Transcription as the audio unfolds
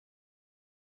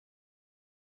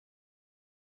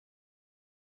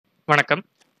வணக்கம்.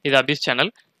 இது அபிஸ் சேனல்.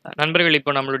 நண்பர்கள்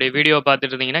இப்போ நம்மளுடைய வீடியோ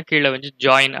பார்த்துட்டு இருந்தீங்கன்னா, கீழ வந்து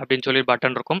ஜாயின் அப்படின்னு சொல்லி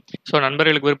பட்டன் இருக்கும். ஸோ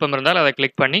நண்பர்களுக்கு விருப்பம் இருந்தால் அதை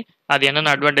கிளிக் பண்ணி, அது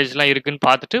என்னென்ன அட்வான்டேஜ்லாம் இருக்குன்னு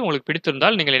பார்த்துட்டு, உங்களுக்கு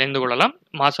பிடித்திருந்தால் நீங்கள் இணைந்து கொள்ளலாம்.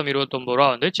 மாசம் ரூ. 29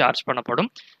 வந்து சார்ஜ் பண்ணப்படும்.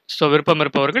 ஸோ விருப்பம்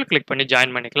இருப்பவர்கள் கிளிக் பண்ணி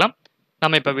ஜாயின் பண்ணிக்கலாம்.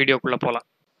 நம்ம இப்போ வீடியோக்குள்ள போலாம்.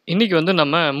 இன்னைக்கு வந்து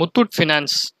நம்ம முத்தூட்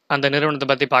ஃபினான்ஸ் அந்த நிறுவனத்தை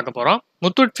பத்தி பார்க்க போறோம்.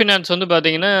 முத்தூட் ஃபினான்ஸ் வந்து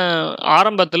பார்த்தீங்கன்னா,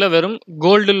 ஆரம்பத்துல வெறும்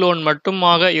கோல்டு லோன்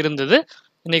மட்டுமாக இருந்தது.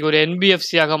 இன்னைக்கு ஒரு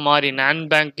என்பிஎஃப்சியாக மாறி நான்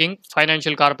பேங்கிங்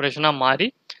ஃபைனான்சியல் கார்ப்பரேஷனா மாறி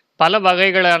பல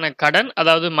வகைகளான கடன்,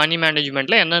 அதாவது மணி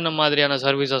மேனேஜ்மெண்ட்ல என்னென்ன மாதிரியான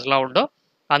சர்வீசஸ்லாம் உண்டோ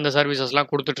அந்த சர்வீசஸ்லாம்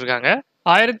கொடுத்துட்டு இருக்காங்க.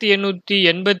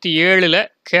 1887ல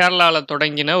கேரளால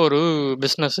தொடங்கின ஒரு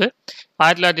பிஸ்னஸ்.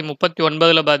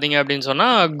 1939ல பார்த்தீங்க அப்படின்னு சொன்னா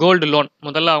கோல்டு லோன்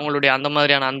முதல்ல அவங்களுடைய அந்த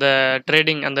மாதிரியான அந்த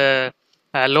ட்ரேடிங் அந்த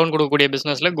லோன் கொடுக்கக்கூடிய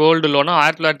பிஸ்னஸ்ல கோல்டு லோனை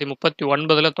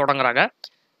 1939ல தொடங்குறாங்க.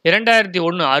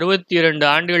 2001 62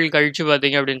 ஆண்டுகள் கழிச்சு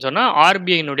பார்த்தீங்க அப்படின்னு சொன்னா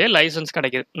ஆர்பிஐனுடைய லைசன்ஸ்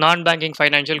கிடைக்குது. நான் பேங்கிங்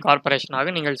ஃபைனான்சியல்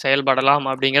கார்ப்பரேஷனாக நீங்கள் செயல்படலாம்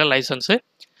அப்படிங்கிற லைசன்ஸ்.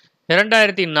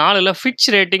 2004ல ஃபிட்ச்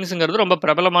ரேட்டிங்ஸ்ங்கிறது ரொம்ப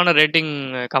பிரபலமான ரேட்டிங்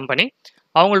கம்பெனி.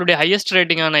 அவங்களுடைய ஹையஸ்ட்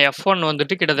ரேட்டிங்கான F1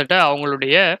 வந்துட்டு கிட்டத்தட்ட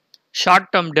அவங்களுடைய ஷார்ட்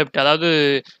டேர்ம் டெப்ட், அதாவது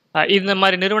இந்த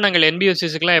மாதிரி நிறுவனங்கள்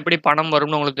என்பிஎஃப்சிஸ்க்குலாம் எப்படி பணம்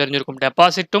வரும்னு உங்களுக்கு தெரிஞ்சிருக்கும்.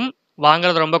 டெபாசிட்டும்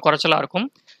வாங்குறது ரொம்ப குறைச்சலா இருக்கும்.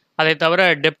 அதை தவிர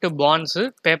டெப்ட் பாண்ட்ஸு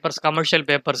பேப்பர்ஸ், கமர்ஷியல்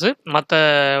பேப்பர்ஸு மற்ற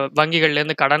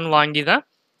வங்கிகள்லேருந்து கடன் வாங்கி தான்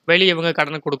வெளியே இவங்க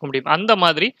கடனுக்கு கொடுக்க முடியும். அந்த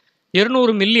மாதிரி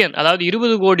 200 மில்லியன், அதாவது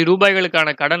 20 கோடி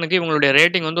ரூபாய்களுக்கான கடனுக்கு இவங்களுடைய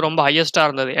ரேட்டிங் வந்து ரொம்ப ஹையஸ்டாக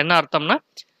இருந்தது. என்ன அர்த்தம்னா,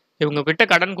 இவங்க கிட்ட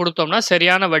கடன் கொடுத்தோம்னா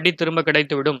சரியான வட்டி திரும்ப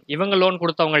கிடைத்து விடும். இவங்க லோன்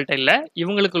கொடுத்தவங்கள்ட்ட இல்லை,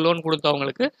 இவங்களுக்கு லோன்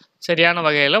கொடுத்தவங்களுக்கு சரியான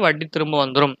வகையில் வட்டி திரும்ப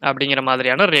வந்துடும் அப்படிங்கிற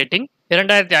மாதிரியான ரேட்டிங்.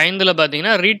 2005ல்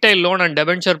பார்த்தீங்கன்னா ரீட்டைல் லோன் அண்ட்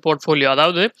டெபென்ச்சர் போர்ட்ஃபோலியோ,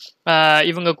 அதாவது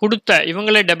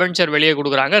இவங்களே டெபென்ச்சர் வெளியே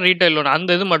கொடுக்குறாங்க. ரீட்டைல் லோன்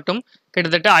அந்த இது மட்டும்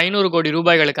கிட்டத்தட்ட 500 கோடி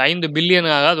ரூபாய்களுக்கு 5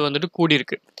 பில்லியனாக அது வந்துட்டு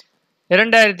கூடியிருக்கு.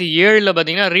 2007ல்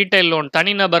பார்த்தீங்கன்னா ரீட்டைல் லோன்,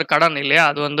 தனிநபர் கடன் இல்லையா,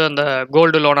 அது வந்து அந்த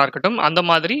கோல்டு லோனாக இருக்கட்டும், அந்த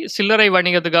மாதிரி சில்லறை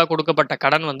வணிகத்துக்காக கொடுக்கப்பட்ட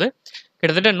கடன் வந்து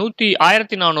கிட்டத்தட்ட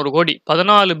 1400 கோடி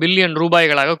 14 பில்லியன்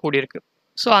ரூபாய்களாக கூடியிருக்கு.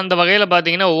 ஸோ அந்த வகையில்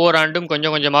பார்த்தீங்கன்னா ஒவ்வொரு ஆண்டும்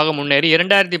கொஞ்சம் கொஞ்சமாக முன்னேறி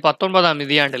 2019ஆம்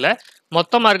நிதியாண்டில்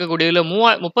மொத்தமாக இருக்கக்கூடியதில்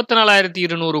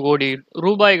 34,200 கோடி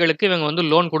ரூபாய்களுக்கு இவங்க வந்து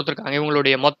லோன் கொடுத்துருக்காங்க.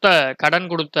 இவங்களுடைய மொத்த கடன்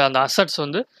கொடுத்த அந்த அசட்ஸ்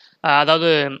வந்து அதாவது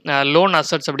லோன்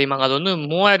அசட்ஸ் அப்படிம்பாங்க, அது வந்து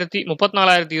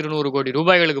 34,200 கோடி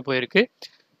ரூபாய்களுக்கு போயிருக்கு.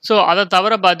 ஸோ அதை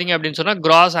தவிர பார்த்தீங்க அப்படின்னு சொன்னால்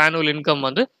கிராஸ் ஆனுவல் இன்கம்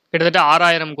வந்து கிட்டத்தட்ட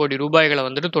 6,000 கோடி ரூபாய்களை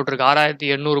வந்துட்டு தொட்டிருக்கு.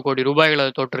 6,800 கோடி ரூபாய்களை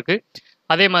தொட்டிருக்கு.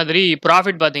 அதே மாதிரி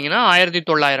ப்ராஃபிட் பார்த்தீங்கன்னா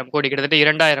 1,900 கோடி, கிட்டத்தட்ட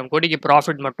 2,000 கோடிக்கு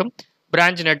ப்ராஃபிட் மட்டும்.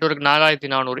 Branch network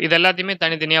 4,400. இது எல்லாத்தையுமே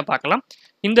தனித்தனியாக பார்க்கலாம்.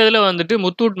 இந்த இதில் வந்துட்டு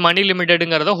முத்தூட் மணி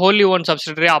லிமிடெடுங்கிறத ஹோலி ஓன்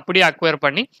சப்சிடரியாக அப்படியே அக்வயர்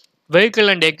பண்ணி வெஹிக்கிள்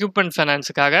அண்ட் எக்யூப்மெண்ட்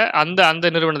ஃபைனான்ஸுக்காக அந்த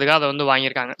நிறுவனத்துக்காக அதை வந்து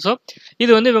வாங்கியிருக்காங்க. ஸோ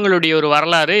இது வந்து இவங்களுடைய ஒரு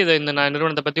வரலாறு, இது இந்த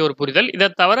நிறுவனத்தை பற்றி ஒரு புரிதல். இதை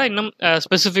தவிர இன்னும்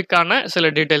ஸ்பெசிஃபிக்கான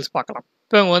சில டீட்டெயில்ஸ் பார்க்கலாம்.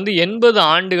 இப்போ இவங்க வந்து 80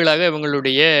 ஆண்டுகளாக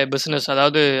இவங்களுடைய பிஸ்னஸ்,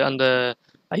 அதாவது அந்த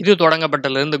இது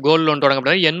தொடங்கப்பட்டதுலேருந்து கோல்டு லோன்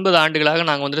தொடங்கப்பட்டது 80 ஆண்டுகளாக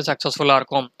நாங்கள் வந்துட்டு சக்ஸஸ்ஃபுல்லாக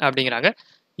இருக்கோம் அப்படிங்கிறாங்க.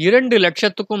 2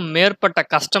 லட்சத்துக்கும் மேற்பட்ட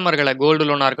கஸ்டமர்களை, கோல்டு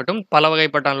லோனாக இருக்கட்டும் பல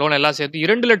வகைப்பட்ட லோன் எல்லாம் சேர்த்து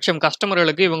 2 லட்சம்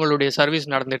கஸ்டமர்களுக்கு இவங்களுடைய சர்வீஸ்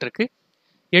நடந்துட்டு இருக்கு.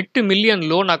 8 மில்லியன்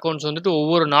லோன் அக்கௌண்ட்ஸ் வந்துட்டு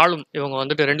ஒவ்வொரு நாளும் இவங்க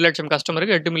வந்துட்டு 2 லட்சம்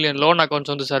கஸ்டமருக்கு 8 மில்லியன் லோன்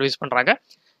அக்கௌண்ட்ஸ் வந்து சர்வீஸ் பண்ணுறாங்க.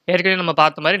 ஏற்கனவே நம்ம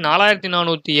பார்த்த மாதிரி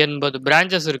 4,480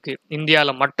 பிரான்ச்சஸ் இருக்குது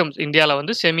இந்தியாவில் மட்டும். இந்தியாவில்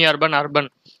வந்து செமி அர்பன், அர்பன்,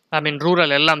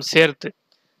 ரூரல் எல்லாம் சேர்த்து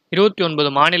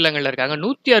 29 மாநிலங்களில் இருக்காங்க.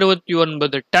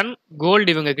 169 டன் கோல்டு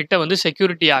இவங்க கிட்ட வந்து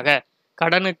செக்யூரிட்டியாக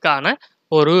கடனுக்கான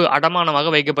ஒரு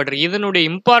அடமானமாக வைக்கப்பட்டிருக்கு. இதனுடைய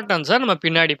இம்பார்ட்டன்ஸை நம்ம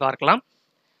பின்னாடி பார்க்கலாம்.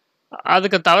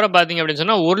 அதுக்கு தவிர பார்த்தீங்க அப்படின்னு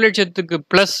சொன்னால் 1 லட்சத்துக்கு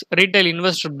ப்ளஸ் ரீட்டைல்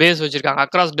இன்வெஸ்டர் பேஸ் வச்சுருக்காங்க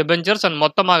அக்ராஸ் டெபென்ச்சர்ஸ் அண்ட்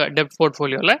மொத்தமாக டெப்ட்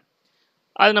போர்ட்ஃபோலியோவில்.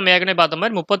 அது நம்ம ஏற்கனவே பார்த்த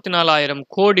மாதிரி 34,000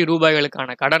 கோடி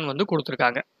ரூபாய்களுக்கான கடன் வந்து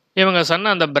கொடுத்துருக்காங்க. இவங்க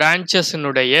சொன்ன அந்த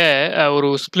பிரான்ச்சஸினுடைய ஒரு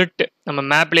ஸ்பிளிட் நம்ம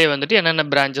மேப்லேயே வந்துட்டு என்னென்ன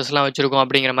பிரான்ச்சஸ்லாம் வச்சுருக்கோம்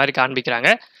அப்படிங்கிற மாதிரி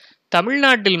காண்பிக்கிறாங்க.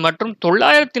 தமிழ்நாட்டில் மற்றும்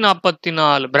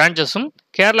 944 பிரான்ச்சஸும்,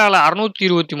 கேரளாவில்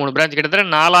 623 பிரான்ச், கிட்டத்தட்ட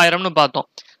 4,000னு பார்த்தோம்.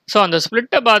 ஸோ அந்த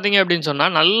ஸ்பிளிட்டை பார்த்தீங்க அப்படின்னு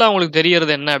சொன்னால் நல்லா உங்களுக்கு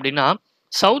தெரியறது என்ன அப்படின்னா,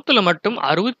 சவுத்தில் மட்டும்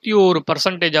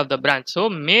 61% of the branch. So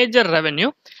major revenue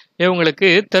இவங்களுக்கு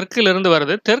தெற்கிலிருந்து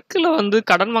வருது. தெற்கில் வந்து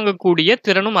கடன் வாங்கக்கூடிய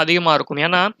திறனும் அதிகமாக இருக்கும்.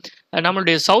 ஏன்னா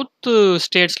நம்மளுடைய சவுத்து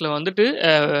ஸ்டேட்ஸில் வந்துட்டு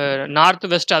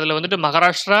நார்த் வெஸ்ட், அதில் வந்துட்டு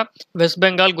மகாராஷ்டிரா, வெஸ்ட்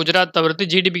பெங்கால், குஜராத்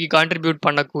தவிர்த்து ஜிடிபிக்கு கான்ட்ரிபியூட்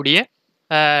பண்ணக்கூடிய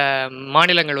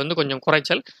மாநிலங்கள் வந்து கொஞ்சம்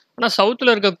குறைச்சல். ஆனால்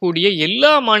சவுத்தில் இருக்கக்கூடிய எல்லா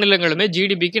மாநிலங்களுமே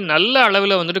ஜிடிபிக்கு நல்ல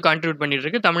அளவில் வந்துட்டு கான்ட்ரிபியூட் பண்ணிட்டு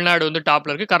இருக்கு. தமிழ்நாடு வந்து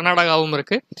டாப்ல இருக்கு, கர்நாடகாவும்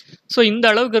இருக்கு. ஸோ இந்த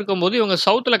அளவுக்கு இருக்கும்போது இவங்க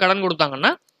சவுத்தில் கடன்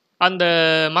கொடுத்தாங்கன்னா அந்த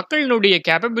மக்களினுடைய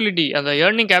கேப்பபிலிட்டி, அந்த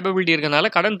ஏர்னிங் கேப்பபிலிட்டி இருக்கிறதுனால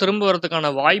கடன் திரும்ப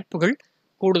வரதுக்கான வாய்ப்புகள்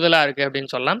கூடுதலாக இருக்குது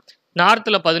அப்படின்னு சொல்லலாம்.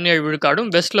 நார்த்தில் 17 விழுக்காடும்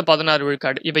வெஸ்ட்டில் 16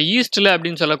 விழுக்காடு. இப்போ ஈஸ்ட்டில்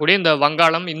அப்படின்னு சொல்லக்கூடிய இந்த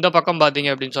வங்காளம் இந்த பக்கம்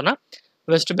பார்த்தீங்க அப்படின்னு சொன்னால்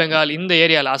வெஸ்ட் பெங்கால் இந்த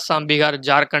ஏரியாவில் அஸ்ஸாம், பீகார்,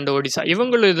 ஜார்க்கண்ட், ஒடிசா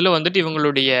இதில் வந்துட்டு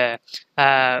இவங்களுடைய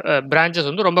பிரான்ச்சஸ்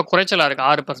வந்து ரொம்ப குறைச்சலாக இருக்குது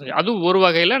 6%. அது ஒரு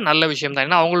வகையில் நல்ல விஷயம் தான்.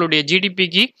 ஏன்னா அவங்களுடைய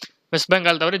ஜிடிபிக்கு வெஸ்ட்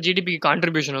பெங்கால் தவிர ஜிடிபிக்கு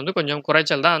கான்ட்ரிபியூஷன் வந்து கொஞ்சம்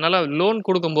குறைச்சல் தான். அதனால் லோன்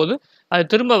கொடுக்கும்போது அது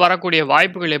திரும்ப வரக்கூடிய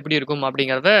வாய்ப்புகள் எப்படி இருக்கும்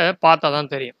அப்படிங்கிறத பார்த்தா தான்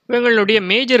தெரியும். இவங்களுடைய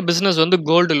மேஜர் பிஸ்னஸ் வந்து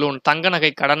கோல்டு லோன், தங்க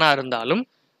நகை கடனாக இருந்தாலும்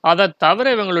அதை தவிர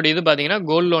இவங்களுடைய இது பார்த்தீங்கன்னா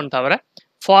கோல்டு லோன் தவிர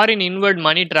ஃபாரின் இன்வர்ட்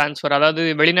மணி டிரான்ஸ்ஃபர், அதாவது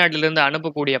வெளிநாட்டிலிருந்து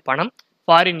அனுப்பக்கூடிய பணம்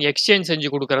ஃபாரின் எக்ஸ்சேஞ்ச் செஞ்சு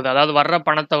கொடுக்கறது, அதாவது வர்ற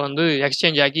பணத்தை வந்து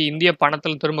எக்ஸ்சேஞ்ச் ஆக்கி இந்திய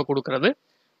பணத்தில் திரும்ப கொடுக்கறது,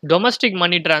 டொமஸ்டிக்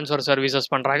மணி டிரான்ஸ்ஃபர் சர்வீசஸ்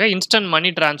பண்ணுறாங்க, இன்ஸ்டன்ட்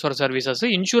மணி டிரான்ஸ்ஃபர் சர்வீசஸ்,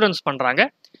 இன்சூரன்ஸ் பண்ணுறாங்க.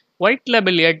 ஒயிட்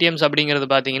லேபிள் ஏடிஎம்ஸ் அப்படிங்கிறது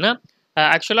பார்த்தீங்கன்னா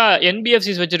ஆக்சுவலாக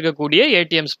என்பிஎஃப்சிஸ் வச்சிருக்கக்கூடிய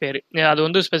ஏடிஎம்ஸ் பேர். அது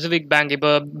வந்து ஸ்பெசிஃபிக் பேங்க்.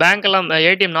 இப்போ பேங்க்கெல்லாம்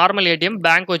ஏடிஎம், நார்மல் ஏடிஎம்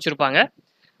பேங்க் வச்சுருப்பாங்க.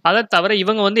 அதை தவிர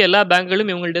இவங்க வந்து எல்லா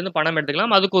பேங்க்குகளும் இவங்கள்ட்ட பணம்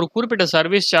எடுத்துக்கலாம். அதுக்கு ஒரு குறிப்பிட்ட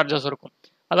சர்வீஸ் சார்ஜஸ் இருக்கும்.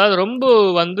 அதாவது ரொம்ப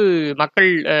வந்து மக்கள்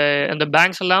அந்த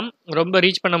பேங்க்ஸ் எல்லாம் ரொம்ப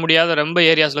ரீச் பண்ண முடியாத ரொம்ப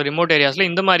ஏரியாஸில், ரிமோட் ஏரியாஸில்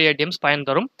இந்த மாதிரி ஏடிஎம்ஸ் பயன்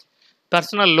தரும்.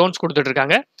 பர்சனல் லோன்ஸ்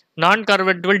கொடுத்துட்ருக்காங்க. நான்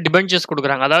கன்வெர்ட்டிபிள் டிபென்ச்சர்ஸ்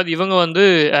கொடுக்குறாங்க. அதாவது இவங்க வந்து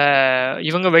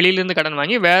இவங்க வெளியிலேருந்து கடன்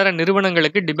வாங்கி வேறு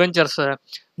நிறுவனங்களுக்கு டிபென்ச்சர்ஸ்,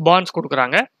 பாண்ட்ஸ்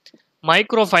கொடுக்குறாங்க.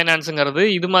 மைக்ரோ ஃபைனான்ஸுங்கிறது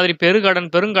இது மாதிரி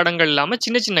பெருங்கடன்கள் இல்லாமல்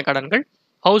சின்ன சின்ன கடன்கள்,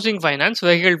 ஹவுசிங் ஃபைனான்ஸ்,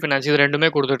 வெஹிக்கிள் ஃபைனான்ஸ் இது ரெண்டுமே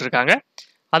கொடுத்துட்ருக்காங்க.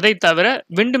 அதை தவிர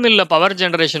விண்டு மில்ல பவர்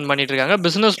ஜென்ரேஷன் பண்ணிட்டு இருக்காங்க.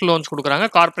 பிஸ்னஸ் லோன்ஸ் கொடுக்குறாங்க,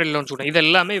 கார்பரேட் லோன்ஸ் கொடுக்குறாங்க. இது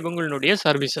எல்லாமே இவங்களுடைய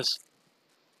சர்வீசஸ்.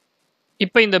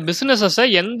 இப்போ இந்த பிஸ்னஸஸை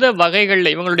எந்த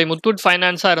வகைகளில் இவங்களுடைய முத்தூட்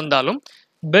ஃபைனான்ஸாக இருந்தாலும்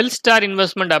பெல்ஸ்டார்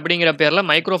இன்வெஸ்ட்மெண்ட் அப்படிங்கிற பேரில்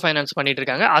மைக்ரோ ஃபைனான்ஸ் பண்ணிட்டு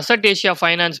இருக்காங்க. Asset Asia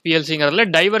finance பிஎல்சிங்கிறதுல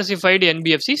diversified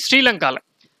NBFC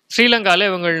ஸ்ரீலங்காவில்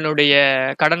இவங்களுடைய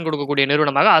கடன் கொடுக்கக்கூடிய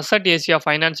நிறுவனமாக அசட் ஏஷியா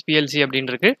ஃபைனான்ஸ் பிஎல்சி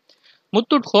அப்படின்னு இருக்கு.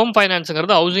 முத்தூட் ஹோம்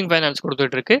ஃபைனான்ஸுங்கிறது ஹவுசிங் ஃபைனான்ஸ்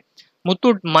கொடுத்துட்டு இருக்கு.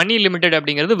 முத்தூட் மணி லிமிடெட்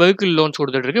அப்படிங்கிறது வெஹிக்கிள் லோன்ஸ்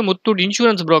கொடுத்துட்டு இருக்கு. Muthoot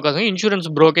insurance brokers insurance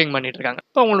broking பண்ணிட்டு இருக்காங்க.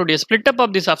 இப்போ அவங்களுடைய split up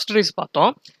of the subsidiaries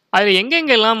பார்த்தோம். அதில்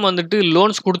எங்கெங்கெல்லாம் வந்துட்டு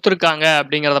லோன்ஸ் கொடுத்துருக்காங்க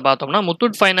அப்படிங்கிறத பார்த்தோம்னா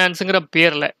முத்தூட் ஃபைனான்ஸுங்கிற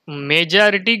பேரில்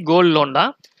மெஜாரிட்டி கோல்டு லோன்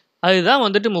தான். அதுதான்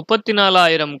வந்துட்டு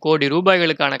 34,000 கோடி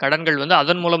ரூபாய்களுக்கான கடன்கள் வந்து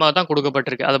அதன் மூலமாக தான்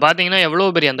கொடுக்கப்பட்டிருக்கு. அது பார்த்தீங்கன்னா எவ்வளோ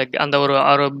பெரிய அந்த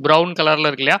ஒரு ப்ரௌன் கலரில்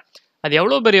இருக்கு இல்லையா, அது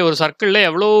எவ்வளோ பெரிய ஒரு சர்க்கிளில்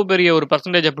எவ்வளோ பெரிய ஒரு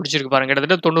பர்சன்டேஜை பிடிச்சிருக்கு பாருங்க.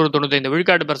 கிட்டத்தட்ட 90-95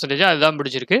 விழுக்காடு பர்சன்டேஜாக அதுதான்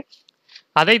பிடிச்சிருக்கு.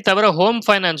 அதை தவிர ஹோம்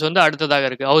ஃபைனான்ஸ் வந்து அடுத்ததாக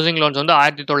இருக்குது. ஹவுசிங் லோன்ஸ் வந்து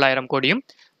 1900 கோடியும்,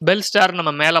 பெல்ஸ்டார்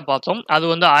நம்ம மேலே பார்த்தோம் அது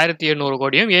வந்து 1700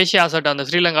 கோடியும், ஏஷியா அசட் அந்த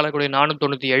ஸ்ரீலங்காவில் கூடிய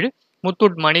 497,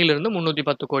 முத்தூட் மணிலிருந்து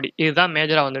 310 கோடி. இதுதான்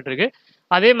மேஜராக வந்துட்டு இருக்கு.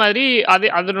 அதே மாதிரி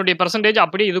அதனுடைய பர்சன்டேஜ்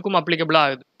அப்படியே இதுக்கும் அப்ளிகபிளாக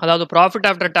ஆகுது. அதாவது ப்ராஃபிட்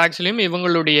ஆஃப்டர் டாக்ஸ்லையும்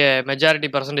இவங்களுடைய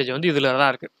மெஜாரிட்டி பர்சன்டேஜ் வந்து இதில்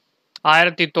தான் இருக்குது.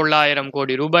 1900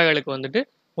 கோடி ரூபாய்களுக்கு வந்துட்டு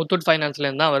முத்தூட்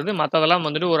ஃபைனான்ஸ்லேருந்து தான் வருது. மற்றதெல்லாம்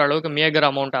வந்துட்டு ஓரளவுக்கு மேஜர்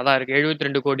அமௌண்ட்டாக தான் இருக்குது.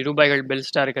 72 கோடி ரூபாய்கள்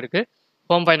பெல்ஸ்டாருக்கு இருக்குது.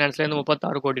 ஹோம் ஃபைனான்ஸ்லேருந்து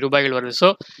 36 கோடி ரூபாய்கள் வருது. ஸோ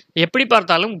எப்படி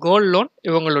பார்த்தாலும் கோல்டு லோன்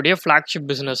இவங்களுடைய ஃப்ளாக்ஷிப்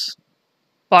பிஸ்னஸ்.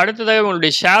 இப்போ அடுத்ததாக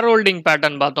இவங்களுடைய ஷேர் ஹோல்டிங்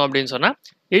பேட்டர்ன் பார்த்தோம் அப்படின்னு சொன்னால்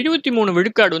 73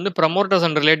 விழுக்காடு வந்து ப்ரமோட்டர்ஸ்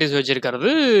அண்ட் ரிலேட்டிவ்ஸ் வச்சிருக்கிறது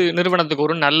நிறுவனத்துக்கு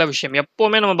ஒரு நல்ல விஷயம்.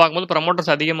 எப்போவுமே நம்ம பார்க்கும்போது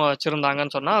ப்ரமோட்டர்ஸ் அதிகமாக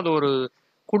வச்சுருந்தாங்கன்னு சொன்னால் அது ஒரு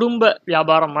குடும்ப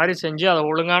வியாபாரம் மாதிரி செஞ்சு அதை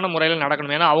ஒழுங்கான முறையில்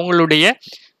நடக்கணும். ஏன்னா அவங்களுடைய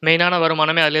மெயினான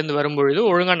வருமானமே அதுலேருந்து வரும்பொழுது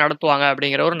ஒழுங்காக நடத்துவாங்க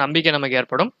அப்படிங்கிற ஒரு நம்பிக்கை நமக்கு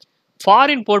ஏற்படும்.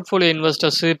 ஃபாரின் போர்ட்ஃபோலியோ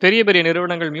இன்வெஸ்டர்ஸ், பெரிய பெரிய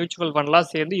நிறுவனங்கள், மியூச்சுவல் ஃபண்ட்லாம்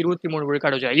சேர்ந்து 23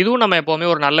 விழுக்காடு வச்சு, இதுவும் நம்ம எப்போவுமே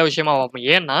ஒரு நல்ல விஷயமா பார்ப்போம்.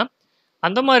 ஏன்னா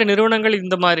அந்த மாதிரி நிறுவனங்கள்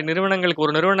இந்த மாதிரி நிறுவனங்களுக்கு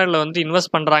ஒரு நிறுவனங்களில் வந்து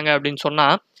இன்வெஸ்ட் பண்ணுறாங்க அப்படின்னு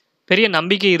சொன்னால் பெரிய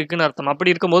நம்பிக்கை இருக்குன்னு அர்த்தம்.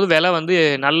 அப்படி இருக்கும்போது விலை வந்து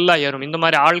நல்லா ஏறும். இந்த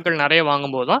மாதிரி ஆட்கள் நிறைய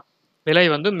வாங்கும்போது தான் விலை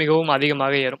வந்து மிகவும்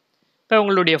அதிகமாக ஏறும். இப்போ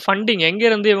இவங்களுடைய ஃபண்டிங்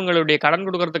எங்கேருந்து இவங்களுடைய கடன்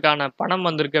கொடுக்கறதுக்கான பணம்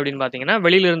வந்திருக்கு அப்படின்னு பார்த்தீங்கன்னா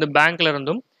வெளியிலிருந்து பேங்க்ல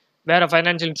இருந்தும் வேறு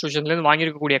ஃபைனான்சியல் இன்ஸ்டியூஷன்லேருந்து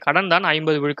வாங்கியிருக்கக்கூடிய கடன் தான்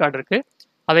 50 விழுக்காடு இருக்குது.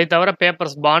 அதை தவிர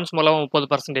பேப்பர்ஸ், பாண்ட்ஸ் மூலமாக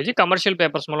 30%, கமர்ஷியல்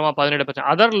பேப்பர்ஸ் மூலமாக 18%,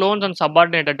 அதர் லோன்ஸ் அண்ட்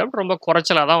சப்பார்டினேட்டட் டெப்ட் ரொம்ப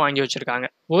குறைச்சலாக தான் வாங்கி வச்சுருக்காங்க.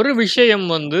 ஒரு விஷயம்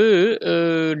வந்து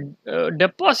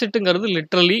டெபாசிட்டுங்கிறது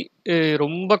லிட்ரலி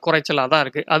ரொம்ப குறைச்சலாக தான்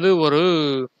இருக்குது. அது ஒரு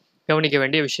கவனிக்க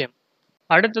வேண்டிய விஷயம்.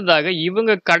 அடுத்ததாக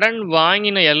இவங்க கடன்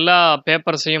வாங்கின எல்லா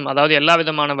பேப்பர்ஸையும், அதாவது எல்லா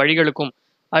விதமான வழிகளுக்கும்,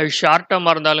 அது ஷார்ட்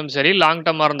டேர்மாக இருந்தாலும் சரி, லாங்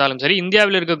டேர்மாக இருந்தாலும் சரி,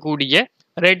 இந்தியாவில் இருக்கக்கூடிய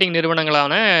ரேட்டிங்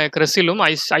நிறுவனங்களான கிரெசிலும்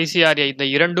ஐசிஆர்ஐ இந்த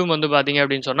இரண்டும் வந்து பார்த்தீங்க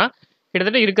அப்படின்னு சொன்னால்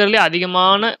கிட்டத்தட்ட இருக்கிறதுலே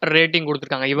அதிகமான ரேட்டிங்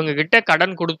கொடுத்துருக்காங்க. இவங்க கிட்ட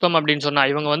கடன் கொடுத்தோம் அப்படின்னு சொன்னால்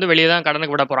இவங்க வந்து வெளியே தான்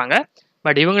கடனுக்கு விட போகிறாங்க.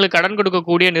 பட் இவங்களுக்கு கடன்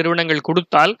கொடுக்கக்கூடிய நிறுவனங்கள்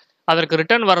கொடுத்தால் அதற்கு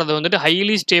ரிட்டர்ன் வர்றது வந்துட்டு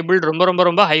ஹைலி ஸ்டேபிள், ரொம்ப ரொம்ப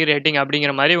ரொம்ப ஹை ரேட்டிங்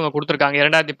அப்படிங்கிற மாதிரி இவங்க கொடுத்துருக்காங்க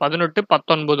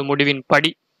 2018-19 முடிவின்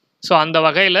படி. ஸோ அந்த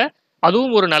வகையில்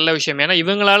அதுவும் ஒரு நல்ல விஷயம். ஏன்னா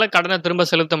இவங்களால கடனை திரும்ப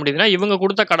செலுத்த முடியுதுன்னா இவங்க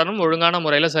கொடுத்த கடனும் ஒழுங்கான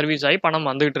முறையில் சர்வீஸ் ஆகி பணம்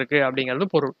வந்துகிட்டு இருக்கு அப்படிங்கிறது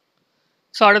பொருள்.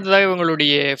 ஸோ அடுத்ததாக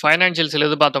இவங்களுடைய ஃபைனான்ஷியல்ஸில்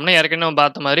எது பார்த்தோம்னா ஏற்கனவே நம்ம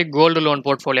பார்த்த மாதிரி கோல்டு லோன்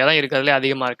போர்ட்ஃபோலியோ தான் இருக்கிறதுலே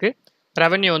அதிகமாக இருக்குது.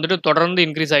 ரெவன்யூ வந்துட்டு தொடர்ந்து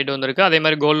இன்க்ரீஸ் ஆகிட்டு வந்திருக்கு. அதே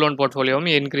மாதிரி கோல்டு லோன் போர்ட்ஃபோலியோவும்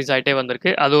இன்க்ரீஸ் ஆகிட்டே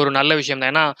வந்திருக்கு. அது ஒரு நல்ல விஷயம்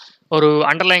தான். ஏன்னா ஒரு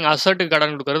அண்டர்லைங் அசட்டுக்கு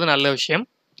கடன் கொடுக்கறது நல்ல விஷயம்.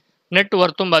 நெட்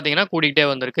ஒர்த்தும் பார்த்தீங்கன்னா கூட்டிகிட்டே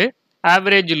வந்திருக்கு.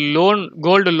 Average loan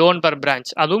gold loan per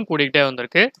branch அதுவும் கூட்டிகிட்டே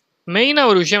வந்திருக்கு. மெயினா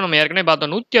ஒரு விஷயம் நம்ம ஏற்கனவே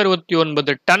பார்த்தோம்.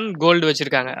 169 டன் கோல்டு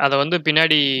வச்சிருக்காங்க. அத வந்து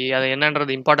பின்னாடி அது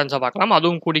என்னன்றது இம்பார்ட்டன்ஸா பார்க்கலாம்.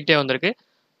 அதுவும் கூடிக்கிட்டே வந்திருக்கு.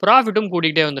 ப்ராஃபிட்டும்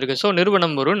கூடிக்கிட்டே வந்திருக்கு. ஸோ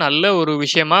நிறுவனம் ஒரு நல்ல ஒரு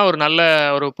விஷயமா, ஒரு நல்ல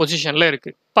ஒரு பொசிஷன்ல இருக்கு.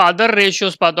 இப்போ அதர்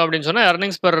ரேஷியோஸ் பார்த்தோம் அப்படின்னு சொன்னா,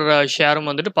 எர்னிங்ஸ் பெர் ஷேரும்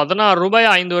வந்துட்டு ரூ.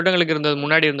 16 5 வருடங்களுக்கு இருந்தது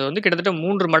முன்னாடி இருந்தது வந்து கிட்டத்தட்ட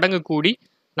 3 மடங்கு கூடி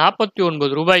ரூ.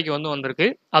 49 வந்து வந்திருக்கு.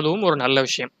 அதுவும் ஒரு நல்ல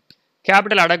விஷயம்.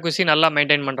 கேபிட்டல் அடக்விசி நல்லா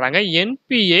மெயின்டைன் பண்றாங்க.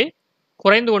 என்பிஏ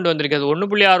குறைந்து கொண்டு வந்திருக்கு. அது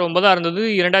 1.69 இருந்தது.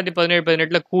 2017,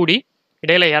 18ல கூடி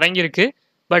இடையில இறங்கியிருக்கு.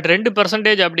 பட்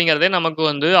 2% அப்படிங்கிறதே நமக்கு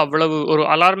வந்து அவ்வளவு ஒரு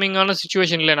அலார்மிங்கான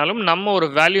சிச்சுவேஷன் இல்லைனாலும், நம்ம ஒரு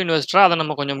வேல்யூ இன்வெஸ்டரா அதை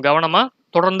நம்ம கொஞ்சம் கவனமா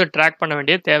தொடர்ந்து ட்ராக் பண்ண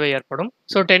வேண்டிய தேவை ஏற்படும்.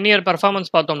 ஸோ 10 இயர்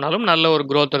பெர்ஃபார்மன்ஸ் பார்த்தோம்னாலும் நல்ல ஒரு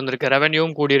growth இருந்திருக்கு.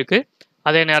 ரெவென்யூவும் கூடியிருக்கு.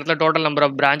 அதே நேரத்தில் டோட்டல் நம்பர்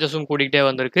ஆஃப் பிரான்ச்சஸும் கூடிக்கிட்டே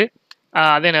வந்திருக்கு.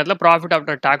 அதே நேரத்தில் ப்ராஃபிட்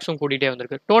ஆஃப்டர் டாக்ஸும் கூட்டிகிட்டே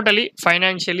வந்திருக்கு. டோட்டலி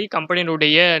ஃபைனான்ஷியலி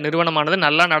கம்பெனியுடைய நிறுவனமானது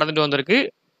நல்லா நடந்துட்டு வந்திருக்கு.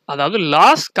 அதாவது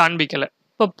லாஸ் காண்பிக்கல.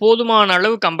 இப்போ போதுமான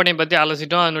அளவு கம்பெனியை பற்றி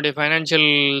அலசிட்டோம். அதனுடைய ஃபைனான்ஷியல்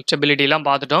ஸ்டெபிலிட்டிலாம்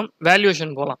பார்த்துட்டோம்.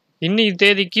 வேல்யூவேஷன் போகலாம். இன்னைக்கு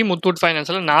தேதிக்கு முத்தூட்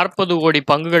ஃபைனான்ஸில் 40 கோடி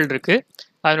பங்குகள் இருக்கு.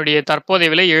 அதனுடைய தற்போதைய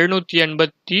விலை ரூ.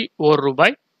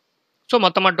 781. ஸோ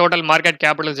மொத்தமாக டோட்டல் மார்க்கெட்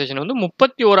கேபிட்டலைசேஷன் வந்து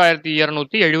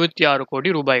 31,276 கோடி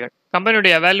ரூபாய்கள்.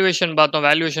 கம்பெனியுடைய வேல்யூவேஷன்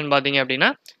பார்த்தீங்க அப்படின்னா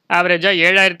ஆவரேஜாக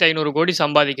 7,500 கோடி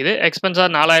சம்பாதிக்குது. எக்ஸ்பென்ஸாக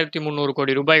 4,300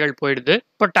 கோடி ரூபாய்கள் போயிடுது.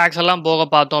 இப்போ டாக்ஸ் எல்லாம் போக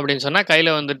பார்த்தோம் அப்படின்னு சொன்னால்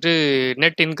கையில் வந்துட்டு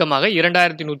நெட் இன்கமாக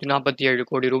 2,147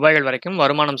 கோடி ரூபாய்கள் வரைக்கும்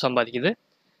வருமானம் சம்பாதிக்குது.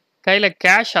 கையில்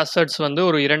கேஷ் அசட்ஸ் வந்து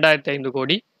ஒரு 2,500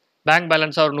 கோடி, பேங்க்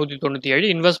பேலன்ஸாக ஒரு 197,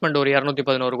 இன்வெஸ்ட்மெண்ட் ஒரு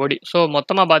 211 கோடி. ஸோ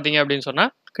மொத்தமாக பார்த்தீங்க அப்படின்னு சொன்னால்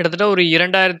கிட்டத்தட்ட ஒரு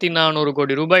 2,400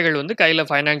 கோடி ரூபாய்கள் வந்து கையில்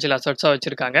ஃபைனான்ஷியல் அசட்ஸாக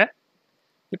வச்சுருக்காங்க.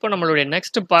 இப்போ நம்மளுடைய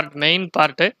next part, main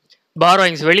part,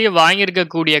 borrowings, வெளியே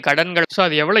வாங்கியிருக்கக்கூடிய கடன்கள். ஸோ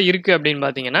அது எவ்வளோ இருக்குது அப்படின்னு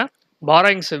பார்த்தீங்கன்னா,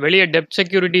 பாரோயிங்ஸ் வெளியே டெப்ட்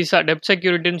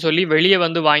செக்யூரிட்டின்னு சொல்லி வெளியே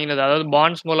வந்து வாங்கினது, அதாவது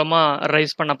பாண்ட்ஸ் மூலமாக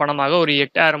ரைஸ் பண்ண பணமாக ஒரு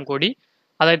 8,000 கோடி.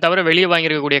 அதை தவிர வெளியே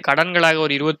வாங்கியிருக்கக்கூடிய கடன்களாக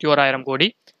ஒரு 21,000 கோடி,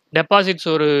 டெபாசிட்ஸ்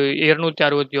ஒரு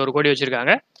 261 கோடி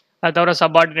வச்சுருக்காங்க. அது தவிர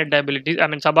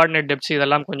சபார்டினேட் டெப்ட்ஸ்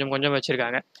இதெல்லாம் கொஞ்சம் கொஞ்சம்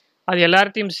வச்சுருக்காங்க. அது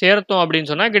எல்லாத்தையும் சேர்த்தோம் அப்படின்னு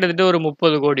சொன்னால் கிட்டத்தட்ட ஒரு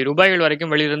 30 கோடி ரூபாய்கள்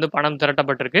வரைக்கும் வெளியிலிருந்து பணம்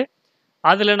திரட்டப்பட்டிருக்கு.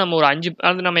 அதில் நம்ம ஒரு 5,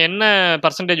 அது நம்ம என்ன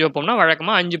பர்சன்டேஜ் வைப்போம்னா,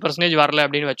 வழக்கமாக 5% வரல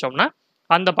அப்படின்னு வச்சோம்னா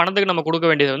அந்த பணத்துக்கு நம்ம கொடுக்க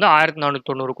வேண்டியது வந்து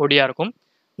 1,490 கோடியாக இருக்கும்.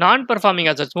 நான் பெர்ஃபார்மிங்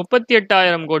அசட்ஸ்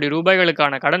 38,000 கோடி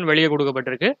ரூபாய்களுக்கான கடன் வெளியே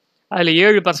கொடுக்கப்பட்டிருக்கு. அதில்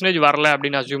 7% வரல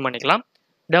அப்படின்னு அசியூம் பண்ணிக்கலாம்.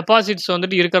 டெபாசிட்ஸ்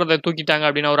வந்துட்டு இருக்கிறத தூக்கிட்டாங்க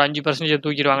அப்படின்னா ஒரு 5%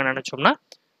 தூக்கிடுவாங்கன்னு நினச்சோம்னா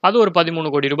அது ஒரு 13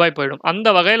 கோடி ரூபாய் போயிடும். அந்த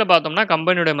வகையில் பார்த்தோம்னா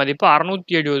கம்பெனியோட மதிப்பு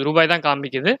 670 ரூபாய் தான்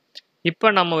காமிக்குது. இப்போ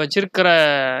நம்ம வச்சிருக்கிற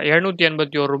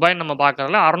 781 ரூபாய் நம்ம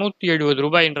பார்க்கறதுல 670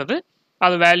 ரூபாய்ன்றது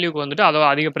அது வேல்யூக்கு வந்துட்டு அதோ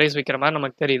அதிக ப்ரைஸ் வைக்கிற மாதிரி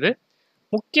நமக்கு தெரியுது.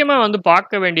 முக்கியமாக வந்து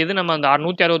பார்க்க வேண்டியது, நம்ம அந்த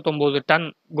 669 டன்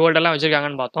கோல்டெல்லாம்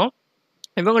வச்சுருக்காங்கன்னு பார்த்தோம்.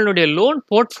 இவங்களுடைய லோன்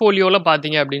போர்ட்ஃபோலியோவில்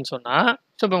பார்த்தீங்க அப்படின்னு சொன்னால்,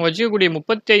 ஸோ இப்போ வச்சுக்கக்கூடிய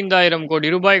 35,000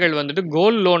 கோடி ரூபாய்கள் வந்துட்டு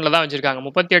கோல்டு லோனில் தான் வச்சுருக்காங்க.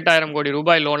 38,000 கோடி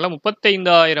ரூபாய் லோனில்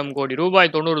 35,000 கோடி ரூபாய்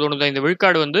 90-95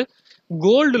 விழுக்காடு வந்து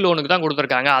கோல்டு லோனுக்கு தான்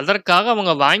கொடுத்துருக்காங்க. அதற்காக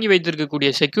அவங்க வாங்கி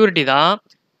வைத்திருக்கக்கூடிய செக்யூரிட்டி தான்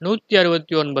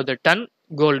 169 டன்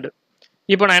கோல்டு.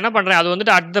 இப்போ நான் என்ன பண்ணுறேன், அது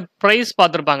வந்துட்டு அட் த ப்ரைஸ்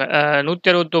பார்த்துருப்பாங்க.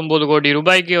 169 கோடி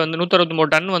ரூபாய்க்கு வந்து 169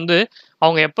 டன் வந்து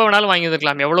அவங்க எப்போ வேணாலும் வாங்கி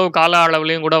இருக்கலாம், எவ்வளோ கால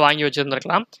அளவுலையும் கூட வாங்கி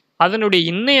வச்சுருந்துருக்கலாம். அதனுடைய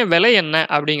இன்னைய விலை என்ன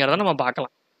அப்படிங்கிறத நம்ம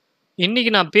பார்க்கலாம்.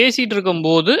 இன்னைக்கு நான் பேசிகிட்டு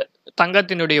இருக்கும்போது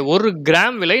தங்கத்தினுடைய 1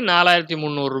 கிராம் விலை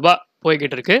 4,300 ரூபாய்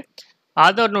போய்கிட்டு இருக்கு.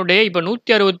 அதனுடைய இப்போ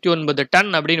 169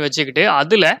 டன் அப்படின்னு வச்சுக்கிட்டு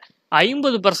அதில்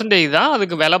 50% தான்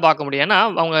அதுக்கு விலை பார்க்க முடியும். ஏன்னா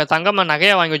அவங்க தங்கமாக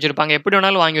நகையாக வாங்கி வச்சுருப்பாங்க, எப்படி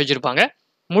வேணாலும் வாங்கி வச்சுருப்பாங்க,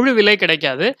 முழு விலை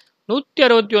கிடைக்காது.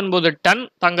 169 டன்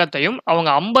தங்கத்தையும் அவங்க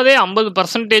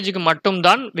 50%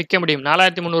 மட்டும்தான் விற்க முடியும்.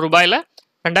 4,300 ரூபாயில்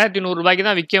 2,100 ரூபாய்க்கு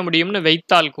தான் விற்க முடியும்னு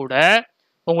வைத்தால் கூட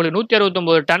உங்களுக்கு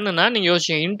 169 டன்னுன்னா நீங்கள்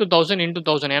யோசிச்சிங்க, இன்ட்டு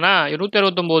 1000. ஏன்னா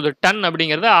 169 டன்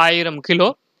அப்படிங்கிறது 1000 கிலோ.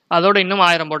 அதோட இன்னும்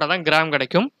 1000 போட்டால் தான் கிராம்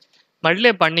கிடைக்கும்.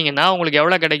 மல்டிப்ளை பண்ணிங்கன்னா உங்களுக்கு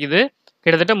எவ்வளோ கிடைக்குது,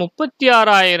 கிட்டத்தட்ட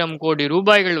 36,000 கோடி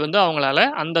ரூபாய்கள் வந்து அவங்களால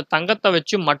அந்த தங்கத்தை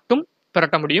வச்சு மட்டும்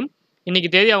திரட்ட முடியும்.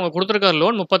 இன்னைக்கு தேதி அவங்க கொடுத்துருக்கிற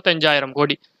லோன் 35,000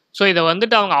 கோடி. ஸோ இதை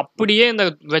வந்துட்டு அவங்க அப்படியே இந்த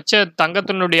வச்ச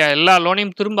தங்கத்தினுடைய எல்லா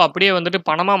லோனையும் திரும்ப அப்படியே வந்துட்டு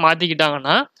பணமாக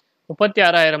மாற்றிக்கிட்டாங்கன்னா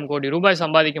 36,000 கோடி ரூபாய்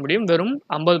சம்பாதிக்க முடியும், வெறும்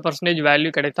 50%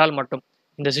 வேல்யூ கிடைத்தால் மட்டும்.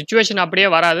 இந்த சிச்சுவேஷன் அப்படியே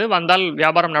வராது, வந்தால்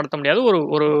வியாபாரம் நடத்த முடியாது.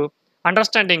 ஒரு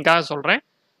அண்டர்ஸ்டாண்டிங்காக சொல்கிறேன்.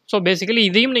 ஸோ பேசிக்கலி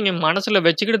இதையும் நீங்கள் மனசில்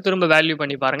வச்சுக்கிட்டு திரும்ப வேல்யூ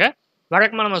பண்ணி பாருங்கள்.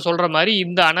 வழக்கமாக நம்ம சொல்கிற மாதிரி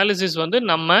இந்த அனாலிசிஸ் வந்து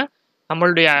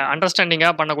நம்மளுடைய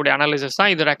அண்டர்ஸ்டாண்டிங்காக பண்ணக்கூடிய அனாலிசிஸ்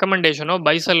தான். இது ரெக்கமெண்டேஷனோ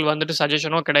பைசல் வந்துட்டு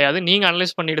சஜஷனோ கிடையாது. நீங்கள்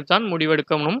அனலைஸ் பண்ணிட்டு தான்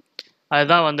முடிவெடுக்கணும்.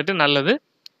 அதுதான் வந்துட்டு நல்லது.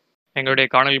 எங்களுடைய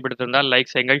காணொலி பிடித்திருந்தால்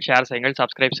லைக் செய்யுங்கள், ஷேர் செய்யுங்கள்,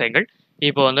 சப்ஸ்கிரைப் செய்யுங்கள்.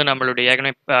 இப்போ வந்து நம்மளுடைய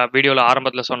ஏற்கனவே வீடியோவில்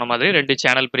ஆரம்பத்தில் சொன்ன மாதிரி 2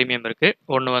 சேனல் ப்ரீமியம் இருக்குது.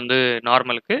 ஒன்று வந்து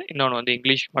நார்மலுக்கு, இன்னொன்று வந்து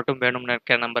இங்கிலீஷ் மட்டும் வேணும்னு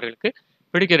இருக்கிற நம்பர்களுக்கு.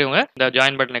 பிடிக்கிறவங்க இந்த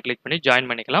ஜாயின் பட்டனை கிளிக் பண்ணி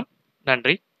ஜாயின் பண்ணிக்கலாம்.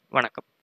 நன்றி, வணக்கம்.